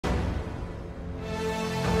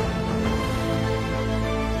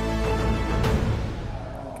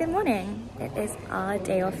morning. It is our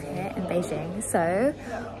day off here in Beijing, so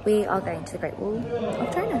we are going to the Great Wall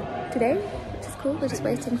of China today, which is cool. We're just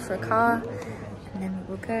waiting for a car and then we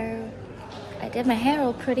will go. I did my hair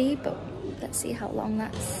all pretty, but let's see how long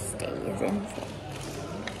that stays in for.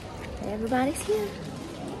 Everybody's here.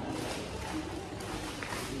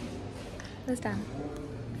 Where's Dan?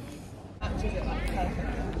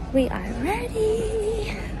 We are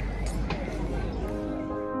ready.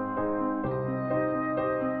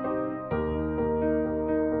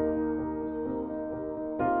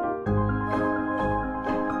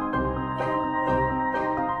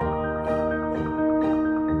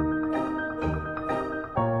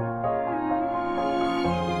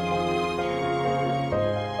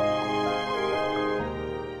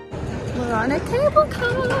 We're on a cable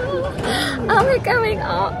car and we're going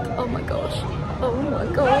up. Oh my gosh. Oh my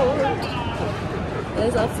god.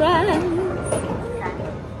 There's our friends.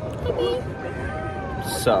 Hi.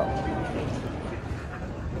 So,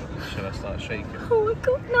 should I start shaking? Oh my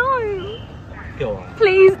god, no. Go on.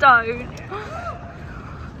 Please don't.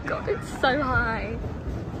 God, it's so high.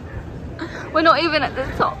 We're not even at the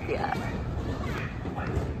top yet.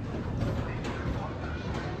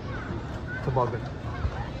 Toboggan.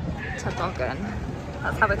 Toboggan.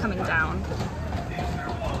 That's how we're coming down.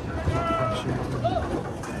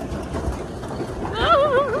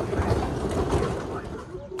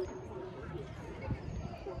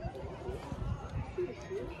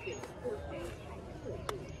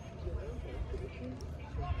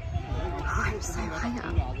 I'm so high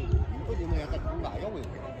up.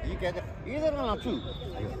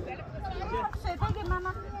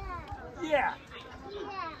 Yeah.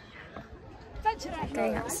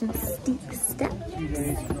 Going up some steep steps.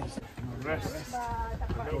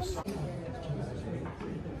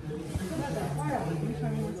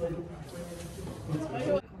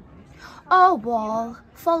 Oh, Wall,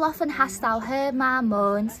 full often hast thou heard my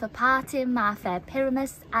moans for parting my fair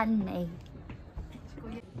Pyramus and me.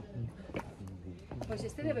 Pues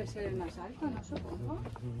este debe ser el más alto, ¿no? Supongo.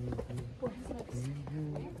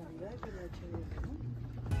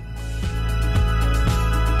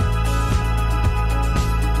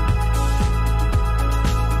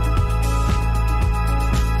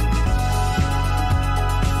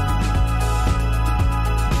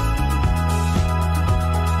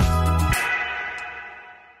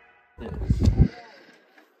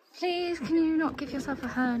 Please, can you not give yourself a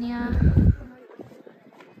hernia?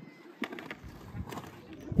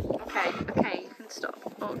 Okay, you can stop.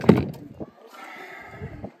 Okay.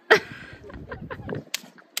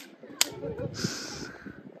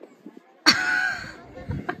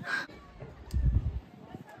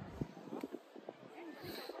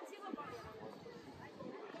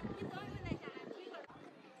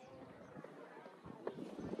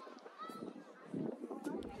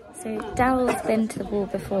 So Daryl's been to the wall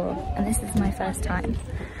before, and this is my first time.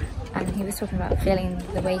 And he was talking about feeling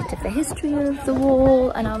the weight of the history of the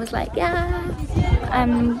wall, and I was like, yeah,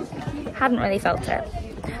 hadn't really felt it.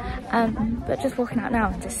 But just walking out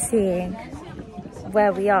now and just seeing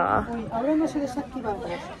where we are,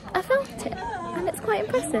 I felt it, and it's quite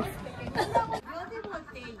impressive.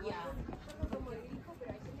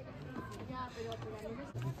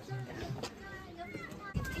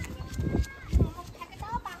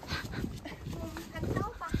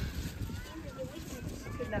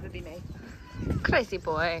 Never be me. Crazy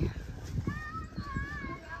boy.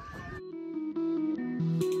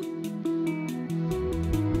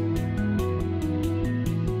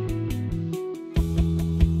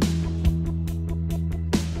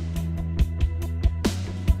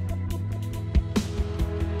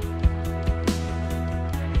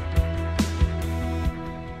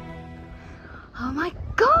 Oh my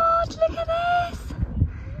god, look at this!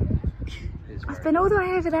 I've been all the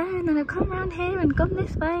way over there and then I've come around here and gone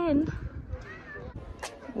this way and...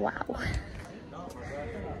 Wow. Oh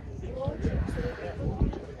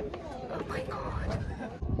my god.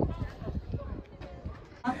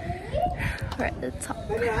 We're at the top.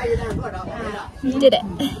 You did it.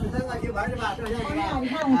 I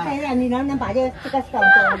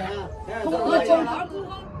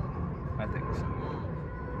think so.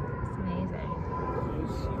 It's amazing.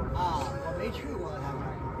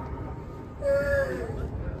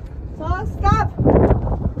 Stop!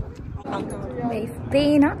 We've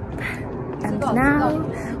been up and now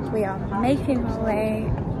we are making our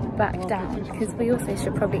way back down because we also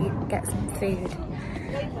should probably get some food.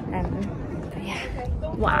 But yeah,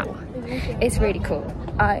 wow, it's really cool.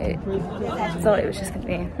 I thought it was just gonna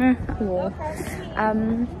be a wall.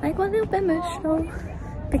 I got a little bit emotional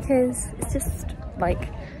because it's just like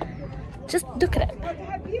just look at it.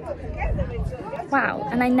 Wow,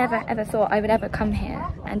 and I never ever thought I would ever come here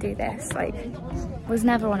and do this. Like, was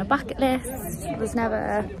never on a bucket list, was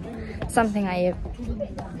never something I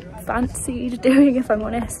fancied doing, if I'm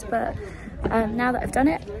honest, but now that I've done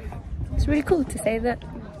it, it's really cool to say that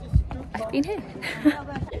I've been here.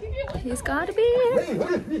 He's gotta be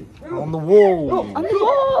On the wall. on the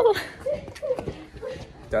wall.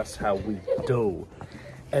 That's how we do.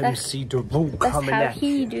 MC Darul That's coming how at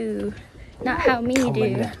he you. do, not how me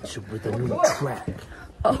Coming do. at you with a new track.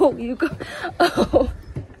 Oh, you go. Oh,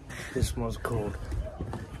 This one's called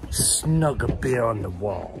Snug a Beer on the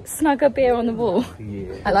Wall. snug a beer on the wall.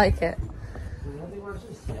 Yeah. I like it.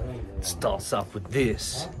 Starts off with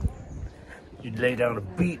this. You lay down a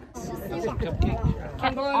beat.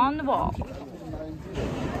 Get on the wall.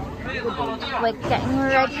 We're getting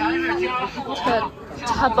ready to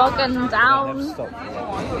toboggan down.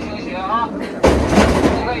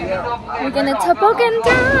 We're gonna toboggan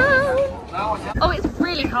down. Oh, it's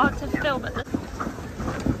really hard to film at this.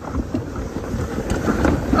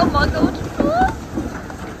 Oh my god.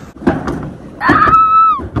 Ah!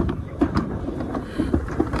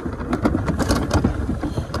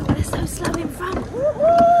 They're so slow in front.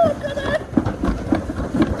 Woohoo! Got it.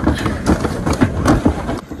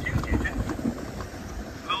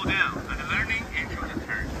 Slow down and learning into the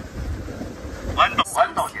turn. 弯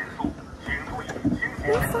道减速，请注意倾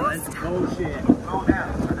斜。Slow down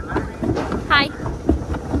and learning. Hi.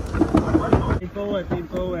 Lean forward, lean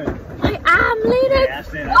forward. I am leaning.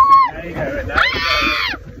 That's it, that's it. There you go, there you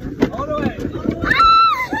go. All the way.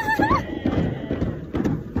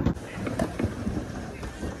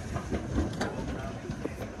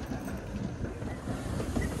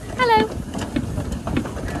 Hello.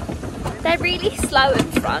 They're really slow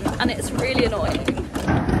in front and it's really annoying.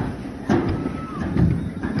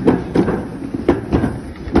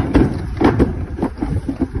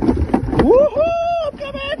 Woohoo!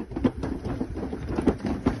 Coming!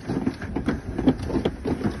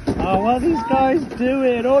 Oh, what are these guys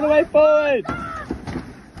doing? All the way forward!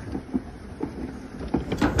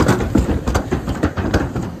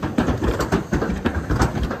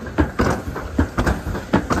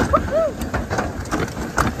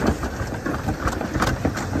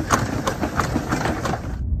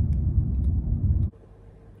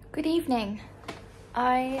 Good evening.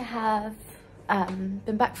 I have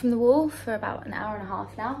been back from the wall for about an hour and a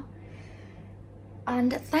half now.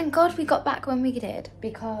 And thank God we got back when we did,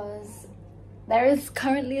 because there is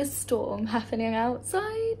currently a storm happening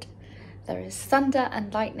outside. There is thunder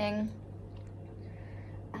and lightning.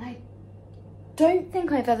 And I don't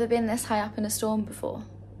think I've ever been this high up in a storm before.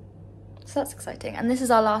 So that's exciting. And this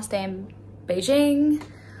is our last day in Beijing.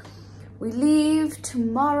 We leave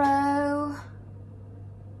tomorrow.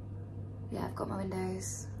 Yeah, I've got my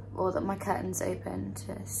windows, or my curtains open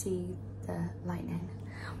to see the lightning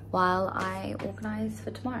while I organise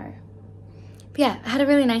for tomorrow. But yeah, I had a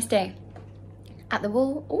really nice day at the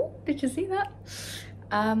wall. Oh, did you see that?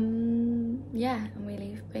 Yeah, and we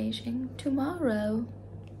leave Beijing tomorrow.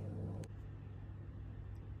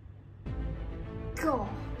 God.